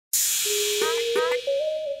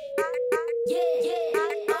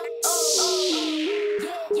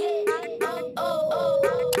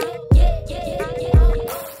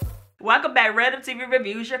Welcome back, Random TV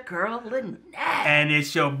Reviews, your girl, Lynette. And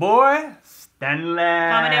it's your boy, Stanley.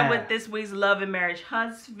 Coming in with this week's Love and Marriage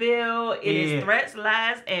Huntsville. It is threats,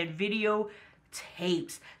 lies, and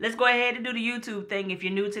videotapes. Let's go ahead and do the YouTube thing. If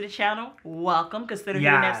you're new to the channel, welcome. Consider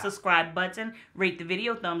hitting that subscribe button. Rate the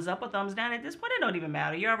video, thumbs up or thumbs down. At this point, it don't even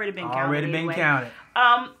matter. You already been counted.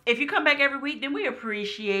 If you come back every week, then we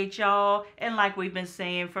appreciate y'all. And like we've been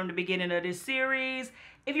saying from the beginning of this series,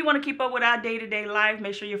 if you want to keep up with our day-to-day life,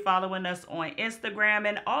 make sure you're following us on Instagram.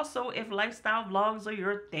 And also, if lifestyle vlogs are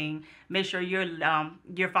your thing, make sure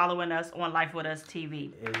you're following us on Life With Us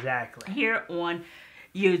TV. Exactly. Here on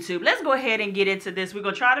YouTube. Let's go ahead and get into this. We're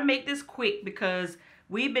going to try to make this quick because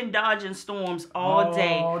we've been dodging storms all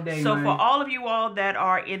day. So for all of you all that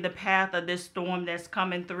are in the path of this storm that's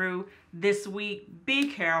coming through this week,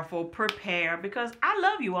 be careful, prepare, because I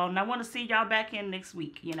love you all and I want to see y'all back in next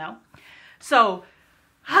week, you know? So,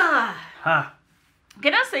 can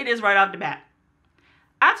I say this right off the bat?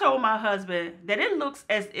 I told my husband that it looks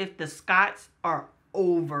as if the Scotts are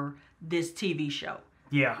over this TV show.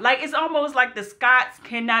 Yeah. Like, it's almost like the Scotts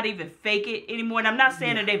cannot even fake it anymore. And I'm not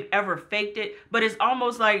saying that they've ever faked it, but it's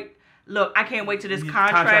almost like, look, I can't wait till this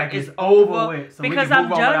contract is over so because I'm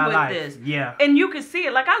done with this. Yeah. And you can see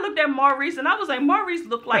it. Like, I looked at Maurice and I was like, Maurice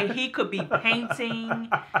looked like he could be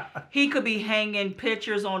painting. He could be hanging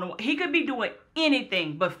pictures on the... He could be doing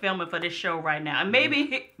anything but filming for this show right now. And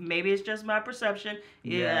maybe it's just my perception.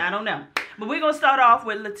 Yeah, I don't know. But we're going to start off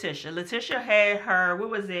with Letitia. Letitia had her, what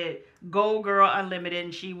was it? Gold Girl Unlimited.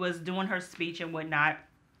 And she was doing her speech and whatnot.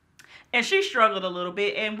 And she struggled a little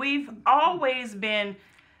bit. And we've always been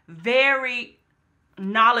very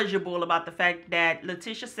knowledgeable about the fact that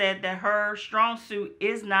Letitia said that her strong suit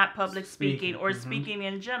is not public speaking or speaking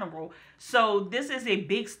in general. So this is a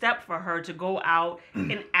big step for her to go out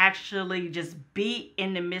and actually just be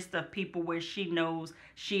in the midst of people where she knows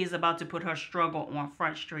she is about to put her struggle on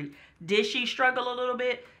Front Street. Did she struggle a little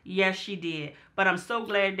bit? Yes, she did. But I'm so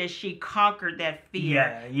glad that she conquered that fear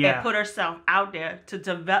and put herself out there to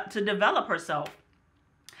develop herself.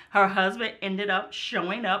 Her husband ended up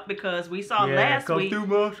showing up because we saw last week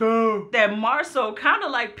that Marceau kind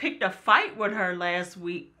of like picked a fight with her last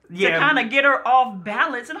week to kind of get her off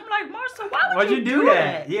balance. And I'm like, Marceau, why'd you do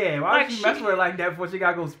that? Yeah, why would you mess with her like that before she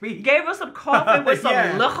got to go speak? Gave her some coffee with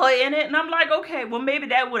some liquor in it. And I'm like, okay, well, maybe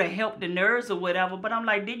that would have helped the nerves or whatever. But I'm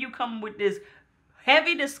like, did you come with this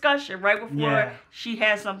heavy discussion right before she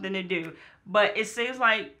had something to do? But it seems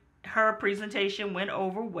like her presentation went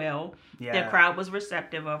over well. The crowd was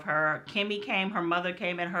receptive of her. Kimmy came, her mother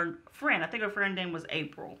came, and her friend, I think her friend name was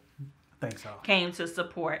April. I think so. Came to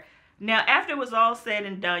support. Now, after it was all said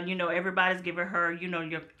and done, you know, everybody's giving her, you know,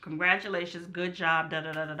 your congratulations, good job,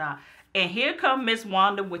 da-da-da-da-da. And here come Miss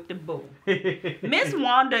Wanda with the boo. Miss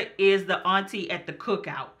Wanda is the auntie at the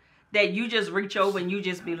cookout that you just reach over and you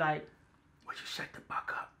just be like, would you shut the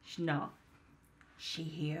fuck up? No. She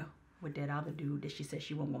here with that other dude that she said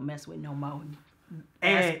she wasn't gonna mess with no more.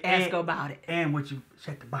 Ask her about it. And would you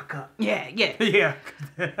shut the fuck up? Yeah.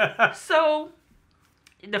 So,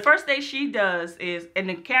 the first thing she does is, and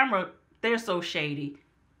the camera, they're so shady.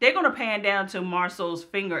 They're gonna pan down to Marceau's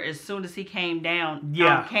finger as soon as he came down.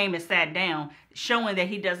 Came and sat down, showing that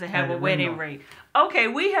he doesn't have a wedding ring. Okay,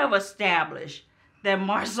 we have established that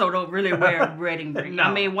Marceau don't really wear a wedding ring.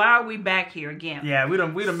 I mean, why are we back here again? Yeah, we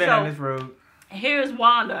done been on this road. Here's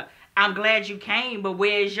Wanda. I'm glad you came, but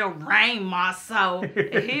where's your ring, Marceau?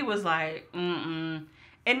 And he was like, And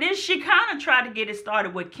then she kind of tried to get it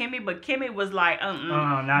started with Kimmy, but Kimmy was like,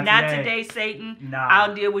 not today, Satan. Nah.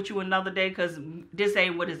 I'll deal with you another day because this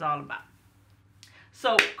ain't what it's all about.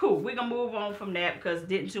 So, cool. We're going to move on from that because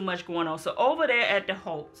didn't too much going on. So, over there at the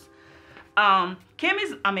Holtz,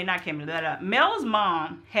 Mel's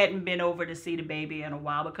mom hadn't been over to see the baby in a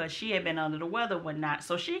while because she had been under the weather and whatnot.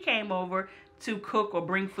 So, she came over to cook or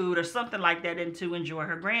bring food or something like that and to enjoy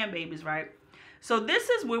her grandbabies, right? So this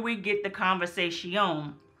is where we get the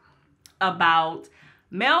conversation about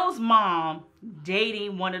Mel's mom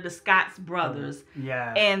dating one of the Scott's brothers.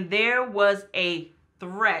 Yeah. And there was a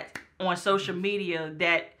threat on social media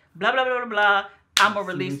that blah, blah, blah, blah, blah, I'm going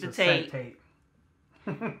to release the tape.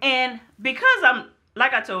 And because I'm,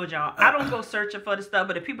 like I told y'all, I don't go searching for the stuff,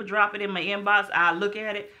 but if people drop it in my inbox, I look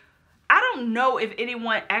at it. I don't know if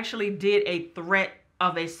anyone actually did a threat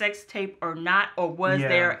of a sex tape or not, or was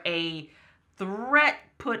there a threat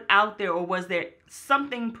put out there, or was there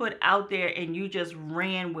something put out there and you just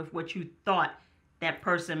ran with what you thought that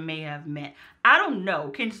person may have meant? I don't know.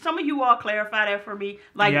 Can some of you all clarify that for me?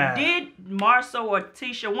 Like, did Marceau or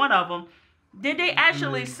Tisha, one of them, did they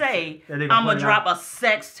actually say, I'm going to drop a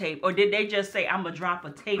sex tape? Or did they just say, I'm going to drop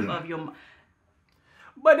a tape of your...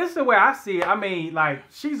 But this is the way I see it. I mean, like,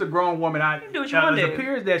 she's a grown woman. You do what you want to do. It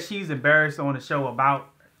appears that she's embarrassed on the show about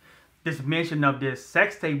this mention of this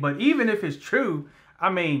sex tape. But even if it's true, I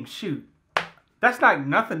mean, shoot. That's like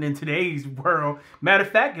nothing in today's world. Matter of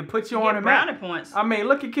fact, it puts you on the map. Brownie points. I mean,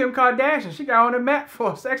 look at Kim Kardashian. She got on the map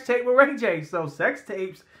for a sex tape with Ray J. So sex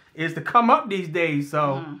tapes is to come up these days.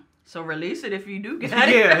 So so release it if you do get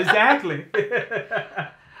it. Yeah, exactly.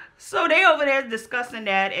 So they over there discussing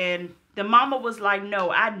that, and the mama was like, no,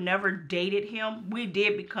 I never dated him. We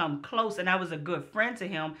did become close, and I was a good friend to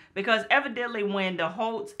him because evidently when the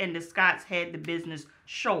Holtz and the Scotts had the business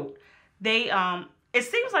short, they it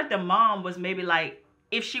seems like the mom was maybe like,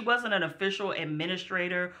 if she wasn't an official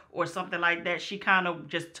administrator or something like that, she kind of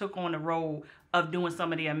just took on the role of doing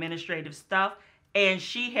some of the administrative stuff. And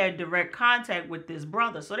she had direct contact with this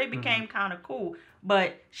brother. So they became kind of cool.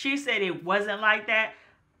 But she said it wasn't like that.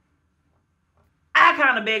 I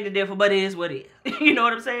kind of beg to differ, but it is what it is. You know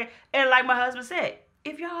what I'm saying? And like my husband said,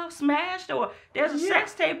 if y'all smashed or there's a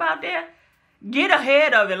sex tape out there, get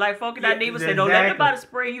ahead of it. Like Funky Diva said, don't let nobody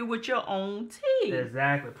spray you with your own tea.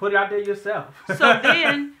 Exactly. Put it out there yourself. So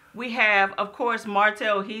then we have, of course,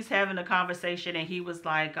 Martell. He's having a conversation, and he was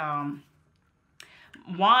like,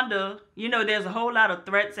 Wanda, you know, there's a whole lot of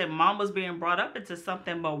threats, and Mama's being brought up into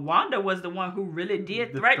something, but Wanda was the one who really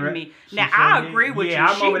did threaten me. Now, I agree with you.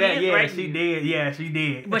 I'm over that. Yeah, she did. Yeah, she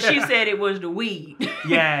did. But she said it was the weed.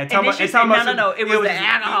 Yeah. And then she said, no, it was the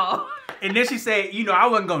alcohol. And then she said, you know, I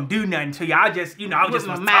wasn't going to do nothing to you. I just, you know, I was just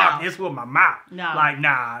talking this with my mouth. No. Like,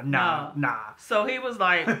 nah. So he was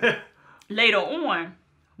like, later on,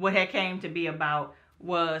 what had came to be about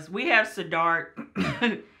was we have Siddharth.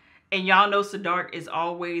 And y'all know Siddharth is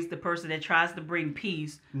always the person that tries to bring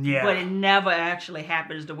peace. Yeah. But it never actually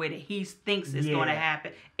happens the way that he thinks it's going to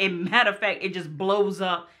happen. And matter of fact, it just blows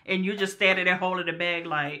up. And you're just standing there holding the bag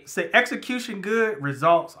like... Say execution good,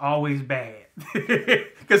 results always bad.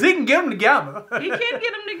 Because he can get them together. He can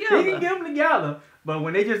get them together. He can get them together. But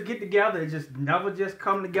when they just get together, it just never just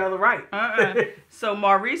come together right. So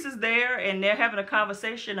Maurice is there, and they're having a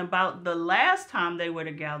conversation about the last time they were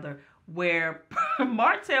together, where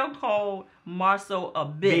Martell called Marceau a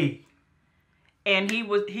bitch. And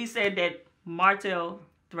he said that Martell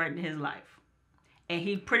threatened his life. And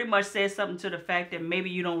he pretty much said something to the fact that maybe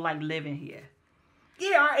you don't like living here.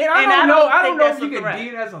 Yeah, and I don't know if you can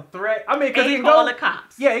deem it as a threat. I mean, because it can go the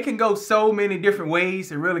cops. Yeah, it can go so many different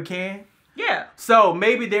ways. It really can. Yeah. So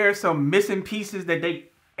maybe there's some missing pieces that they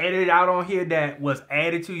edited out on here that was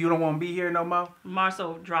added to. You don't want to be here no more.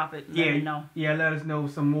 Marceau, drop it. Let me know. Yeah, let us know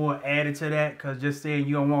some more added to that, because just saying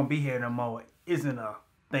you don't want to be here no more isn't a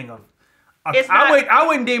thing of... I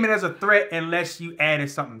wouldn't deem it as a threat unless you added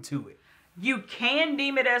something to it. You can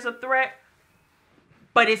deem it as a threat,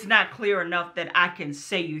 but it's not clear enough that I can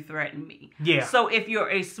say you threatened me. Yeah. So if you're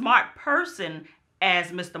a smart person, as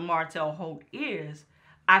Mr. Martell Holt is,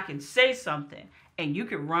 I can say something, and you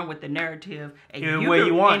can run with the narrative, and any way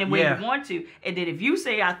you want to. And then if you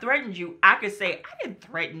say I threatened you, I could say I didn't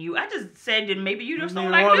threaten you. I just said that maybe you just don't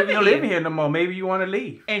like living here no more. Maybe you want to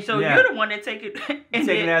leave. And so you're the one that take it. And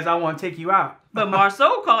take it as I want to take you out. But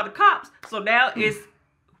Marceau called the cops. So now it's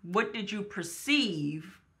what did you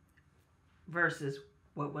perceive versus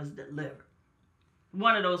what was delivered.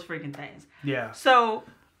 One of those freaking things. Yeah. So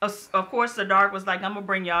of course, Siddharth was like, I'm going to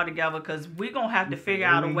bring y'all together because we're going to have to figure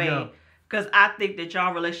out a way. Because I think that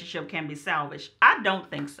y'all relationship can be salvaged. I don't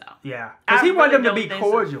think so. Yeah. Because he wanted them to be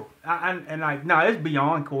cordial. So. It's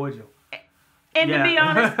beyond cordial. And to be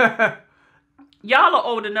honest, y'all are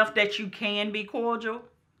old enough that you can be cordial.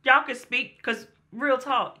 Y'all can speak, because real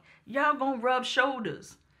talk, y'all going to rub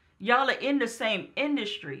shoulders. Y'all are in the same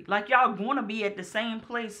industry. Like, y'all going to be at the same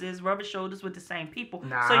places, rubbing shoulders with the same people.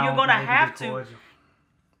 So you're going to have to...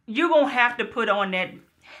 You're going to have to put on that,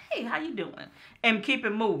 hey, how you doing? And keep it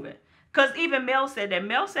moving. Because even Mel said that.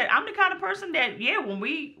 Mel said, I'm the kind of person that,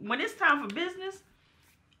 when it's time for business,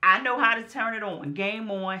 I know how to turn it on.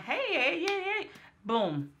 Game on. Hey.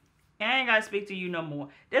 Boom. And I ain't got to speak to you no more.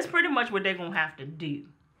 That's pretty much what they're going to have to do.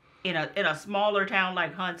 In a smaller town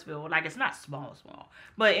like Huntsville. Like, it's not small.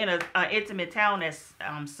 But in an intimate town as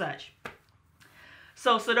such.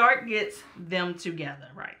 So Siddharth gets them together,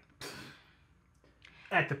 right?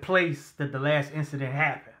 At the place that the last incident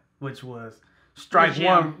happened, which was strike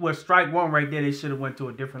one. Well, strike one right there. They should have went to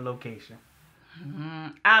a different location.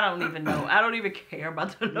 I don't even know. I don't even care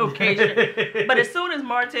about the location. But as soon as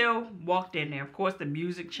Martell walked in there, of course, the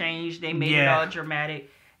music changed. They made it all dramatic.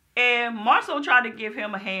 And Marceau tried to give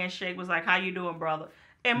him a handshake. Was like, "How you doing, brother?"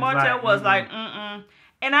 And Martell was like, "Mm-mm."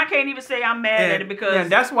 And I can't even say I'm mad at it because...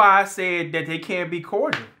 And that's why I said that they can't be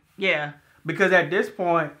cordial. Yeah. Because at this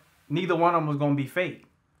point, neither one of them was going to be fake.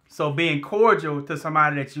 So being cordial to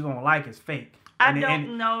somebody that you don't like is fake. I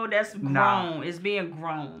don't know. That's grown. Nah. It's being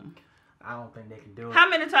grown. I don't think they can do it. How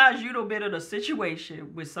many times you done been in a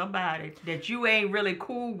situation with somebody that you ain't really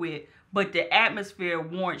cool with, but the atmosphere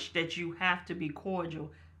warrants that you have to be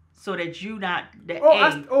cordial so that you not the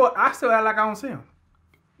I still act like I don't see him.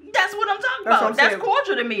 That's what I'm talking about. That's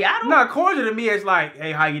cordial to me. I don't. Not cordial to me. It's like,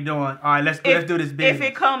 hey, how you doing? All right, let's do this business. If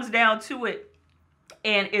it comes down to it,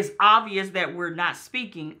 and it's obvious that we're not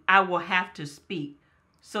speaking, I will have to speak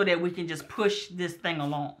so that we can just push this thing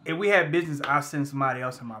along. If we have business, I'll send somebody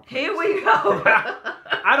else in my place. Here we go.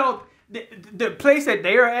 I don't. The place that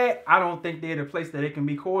they are at, I don't think they're the place that it can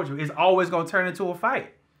be cordial. It's always going to turn into a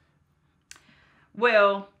fight.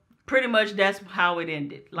 Well, pretty much that's how it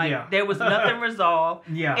ended. Like, there was nothing resolved.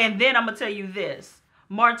 Yeah. And then I'm going to tell you this.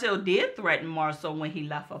 Martell did threaten Marceau when he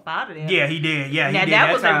left up out of there. Yeah, he did. Yeah, he did. Now,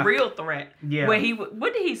 that was a real threat. Yeah. Where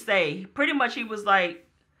what did he say? Pretty much he was like,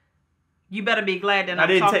 you better be glad that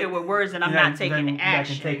I'm talking with words and I'm not taking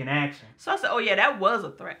action. So I said, oh, yeah, that was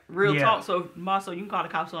a threat. Real talk. So, Marceau, you can call the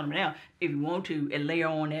cops on him now if you want to and layer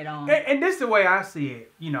on that on. And this is the way I see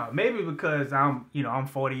it. You know, maybe because I'm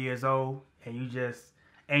 40 years old and you just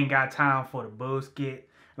ain't got time for the bullshit.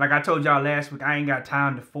 Like I told y'all last week, I ain't got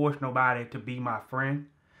time to force nobody to be my friend.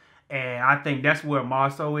 And I think that's where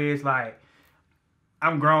Marceau is. Like,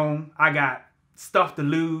 I'm grown. I got stuff to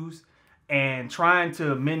lose. And trying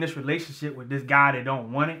to mend this relationship with this guy that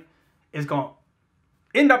don't want it is going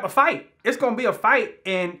to end up a fight. It's going to be a fight.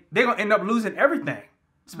 And they're going to end up losing everything.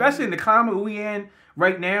 Especially in the climate we in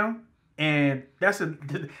right now. And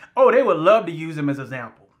they would love to use him as an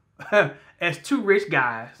example. As two rich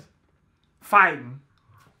guys fighting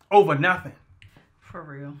over nothing. For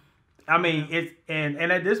real. I mean, it's and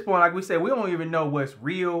at this point, like we said, we don't even know what's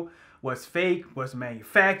real, what's fake, what's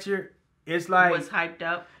manufactured. It's like what's hyped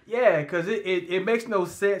up. Yeah, because it makes no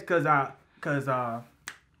sense because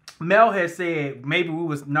Mel had said maybe we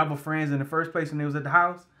was never friends in the first place when they was at the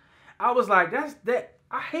house. I was like,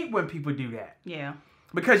 I hate when people do that. Yeah.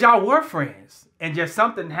 Because y'all were friends and just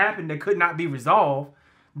something happened that could not be resolved.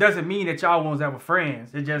 Doesn't mean that y'all won't ever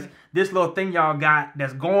friends. It's just this little thing y'all got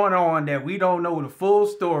that's going on that we don't know the full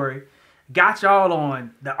story. Got y'all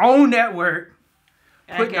on the own network,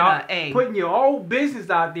 putting your own business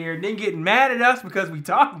out there and then getting mad at us because we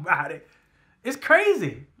talk about it. It's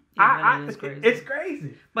crazy. It's crazy. It's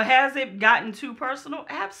crazy. But has it gotten too personal?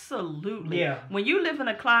 Absolutely. Yeah. When you live in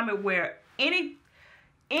a climate where anything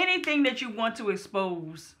that you want to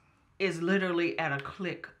expose is literally at a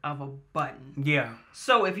click of a button. Yeah.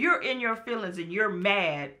 So if you're in your feelings and you're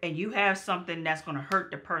mad and you have something that's going to hurt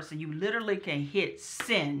the person, you literally can hit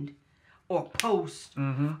send or post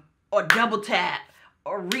or double tap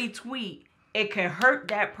or retweet. It can hurt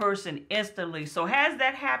that person instantly. So has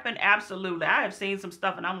that happened? Absolutely. I have seen some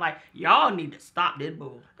stuff and I'm like, y'all need to stop this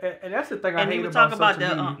bull. And that's the thing I hate about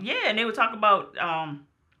social media. And they would talk about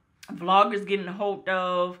vloggers getting a hold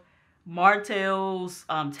of Martell's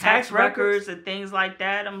tax records and things like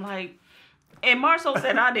that. I'm like, and Marceau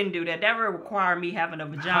said I didn't do that. That would require me having a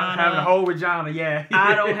vagina. Having a whole vagina, yeah.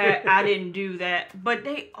 I didn't do that. But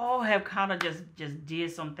they all have kind of just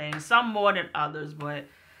did some things. Some more than others, but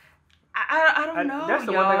I don't know. That's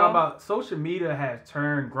the one thing about social media has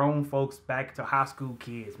turned grown folks back to high school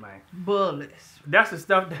kids, man. Bullets. That's the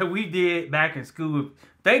stuff that we did back in school.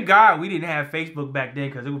 Thank God we didn't have Facebook back then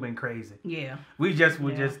because it would have been crazy. Yeah. We just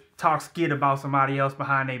would just talk skit about somebody else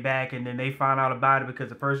behind their back and then they find out about it because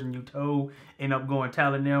the person you told end up going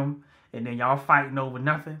telling them and then y'all fighting over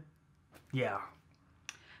nothing. Yeah.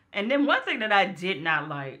 And then one thing that I did not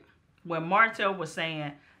like when Martell was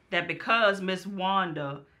saying that because Miss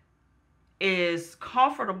Wanda is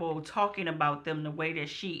comfortable talking about them the way that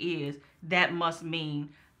she is, that must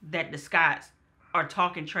mean that the Scotts are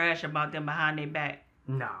talking trash about them behind their back.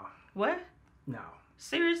 No. What? No.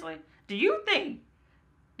 Seriously? Do you think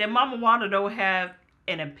that Mama Wanda don't have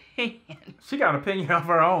an opinion? She got an opinion of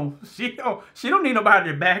her own. She don't need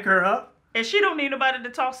nobody to back her up. And she don't need nobody to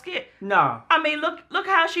talk skit. No. I mean, look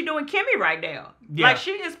how she doing Kimmy right now. Yeah. Like,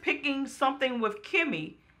 she is picking something with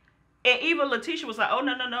Kimmy. And even Letitia was like, oh,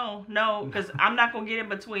 no, because I'm not going to get in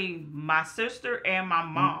between my sister and my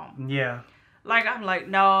mom. Yeah. Like, I'm like,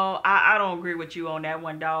 no, I don't agree with you on that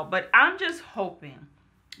one, dog. But I'm just hoping,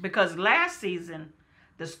 because last season,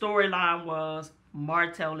 the storyline was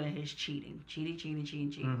Martell and his cheating.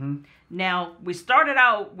 Cheating. Now, we started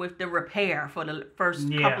out with the repair for the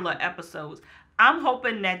first couple of episodes. I'm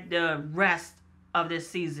hoping that the rest of this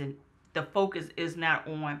season, the focus is not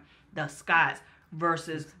on the Scotts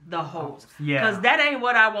versus the host. Yeah. Because that ain't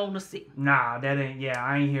what I want to see. Nah, that ain't,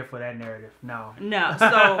 I ain't here for that narrative. No. No.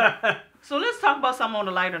 So So let's talk about something on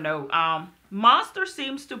a lighter note. Monster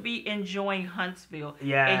seems to be enjoying Huntsville.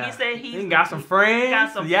 Yeah. And he said he got some friends.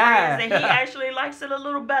 Got some friends, and he actually likes it a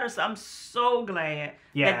little better. So I'm so glad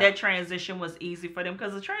that transition was easy for them,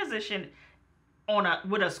 because the transition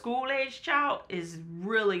with a school age child is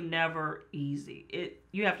really never easy.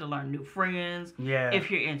 You have to learn new friends. Yeah.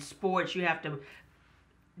 If you're in sports, you have to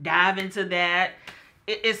dive into that.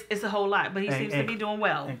 It's a whole lot, but he seems to be doing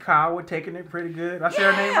well. And Kyle taking it pretty good. I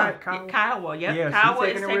said her name right? Kyle, yeah. Kyle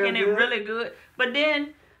is taking it really good. But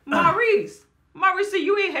then Maurice,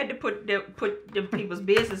 you ain't had to put the people's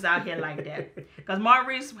business out here like that. Because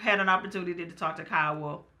Maurice had an opportunity to talk to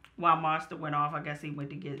Kyle while Monster went off. I guess he went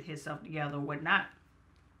to get himself together or whatnot.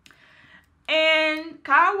 And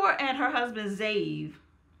Kyle and her husband Zave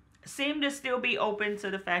seem to still be open to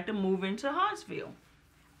the fact of moving to Huntsville.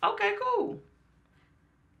 Okay, cool.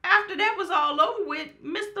 After that was all over with,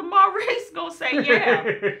 Mr. Maurice gonna say, yeah.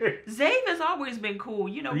 Zave has always been cool.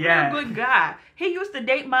 You know, real good guy. He used to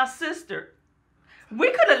date my sister. We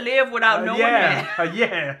could have lived without knowing that.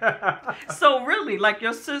 Yeah. So really, like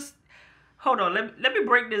your sister, hold on, let me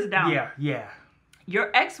break this down. Yeah. Your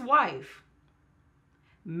ex-wife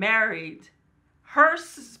married her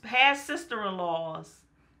past sister-in-law's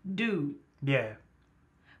dude. Yeah.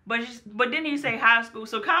 But then you say high school,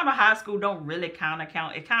 so kind of high school don't really count.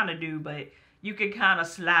 It kind of do, but you can kind of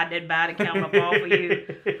slide that body count up off of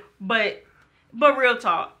you. But real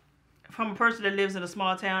talk, from a person that lives in a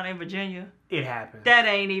small town in Virginia, it happens. That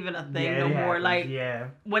ain't even a thing no more. Like,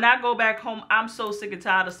 when I go back home, I'm so sick and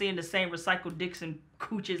tired of seeing the same recycled dicks and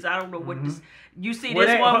cooches. I don't know what this. You see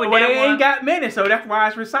this one with that one. They ain't got many, so that's why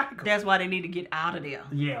it's recycled. That's why they need to get out of there.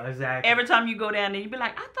 Yeah, exactly. Every time you go down there, you be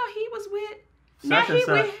like, I thought he was with. Now he with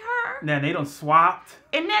her. Now they done swapped.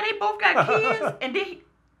 And now they both got kids. And then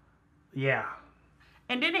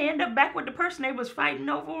and then they end up back with the person they was fighting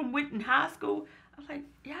over and with in high school. I'm like,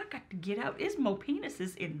 y'all got to get out. There's more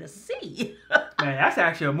penises in the sea. Man, that's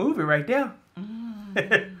actually a movie right there.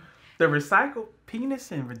 The recycled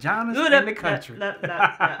penis and vaginas in the country.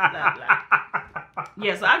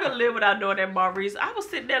 Yeah, so I could live without knowing that Maurice. I was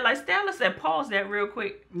sitting there like, Stella said, pause that real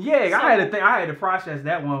quick. Yeah, I had to process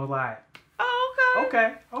that one. Was like, oh,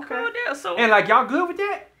 okay. Cool deal. So, and like, y'all good with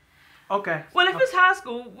that? Okay. Well, if it's high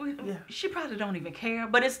school, she probably don't even care.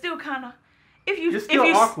 But it's still kind of, if you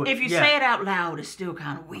awkward. If you say it out loud, it's still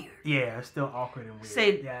kind of weird. Yeah, it's still awkward and weird.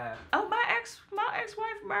 Say, oh, my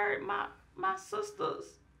ex-wife married my sister's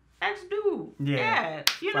ex-dude. Yeah.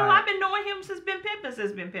 You know, I've been knowing him since been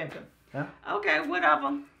pimping. Yeah. Okay,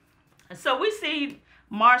 whatever. So we see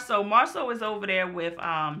Marceau. Marceau is over there with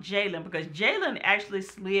Jalen, because Jalen actually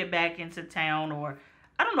slid back into town, or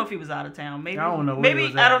I don't know if he was out of town. Maybe I don't know.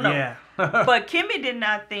 Maybe I don't know. Yeah. But Kimmy did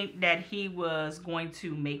not think that he was going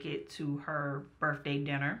to make it to her birthday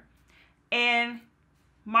dinner, and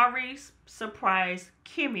Maurice surprised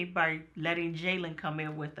Kimmy by letting Jalen come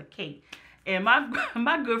in with a cake. And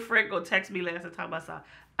my good friend go text me last time I saw.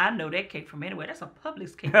 I know that cake from anywhere. That's a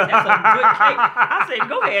Publix cake. That's a good cake. I said,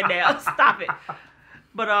 go ahead now. Stop it.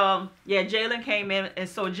 But, Jalen came in. And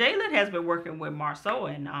so Jalen has been working with Marceau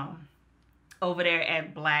and over there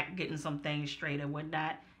at Black, getting some things straight and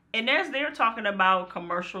whatnot. And as they're talking about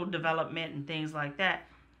commercial development and things like that,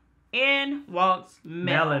 in walks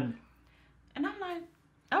Melon. And I'm like,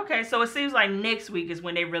 okay, so it seems like next week is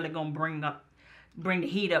when they really going to bring the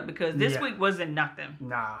heat up, because this week wasn't nothing.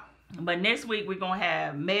 Nah. But next week, we're going to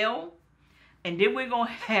have Mel, and then we're going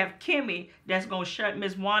to have Kimmy that's going to shut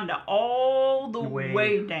Miss Wanda all the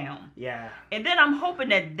way down. Yeah. And then I'm hoping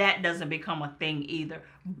that doesn't become a thing either.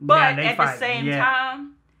 But at the same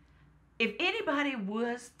time, if anybody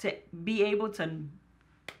was to be able to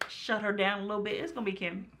shut her down a little bit, it's going to be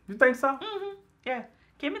Kimmy. You think so? Mm-hmm. Yeah.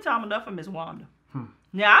 Kimmy time enough for Miss Wanda.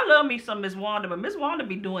 Now, I love me some Miss Wanda, but Miss Wanda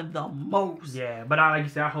be doing the most. Yeah, but like you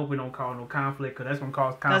said, I hope it don't cause no conflict, because that's going to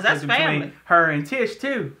cause conflict between her and Tish,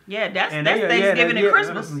 too. Yeah, that's Thanksgiving and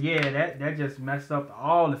Christmas. Yeah, that just messed up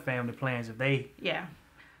all the family plans if they... Yeah.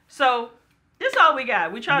 So, this is all we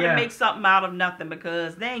got. We try to make something out of nothing,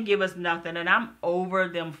 because they ain't give us nothing. And I'm over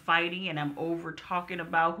them fighting, and I'm over talking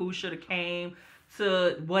about who should have came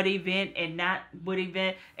to what event and not what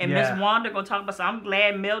event. And Miss Wanda gonna talk about, so I'm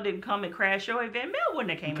glad Mel didn't come and crash your event. Mel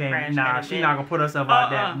wouldn't have came and crashed that event. She's not gonna put herself out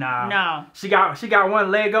there. No. She got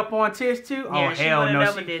one leg up on Tish too. Yeah, hell no.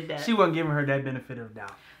 Never did that. She wasn't giving her that benefit of the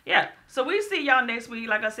doubt. Yeah. So we see y'all next week.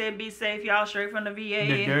 Like I said, be safe, y'all. Straight from the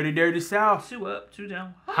VA. The dirty, dirty South. 2 up, 2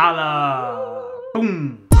 down. Holla.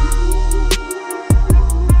 Boom.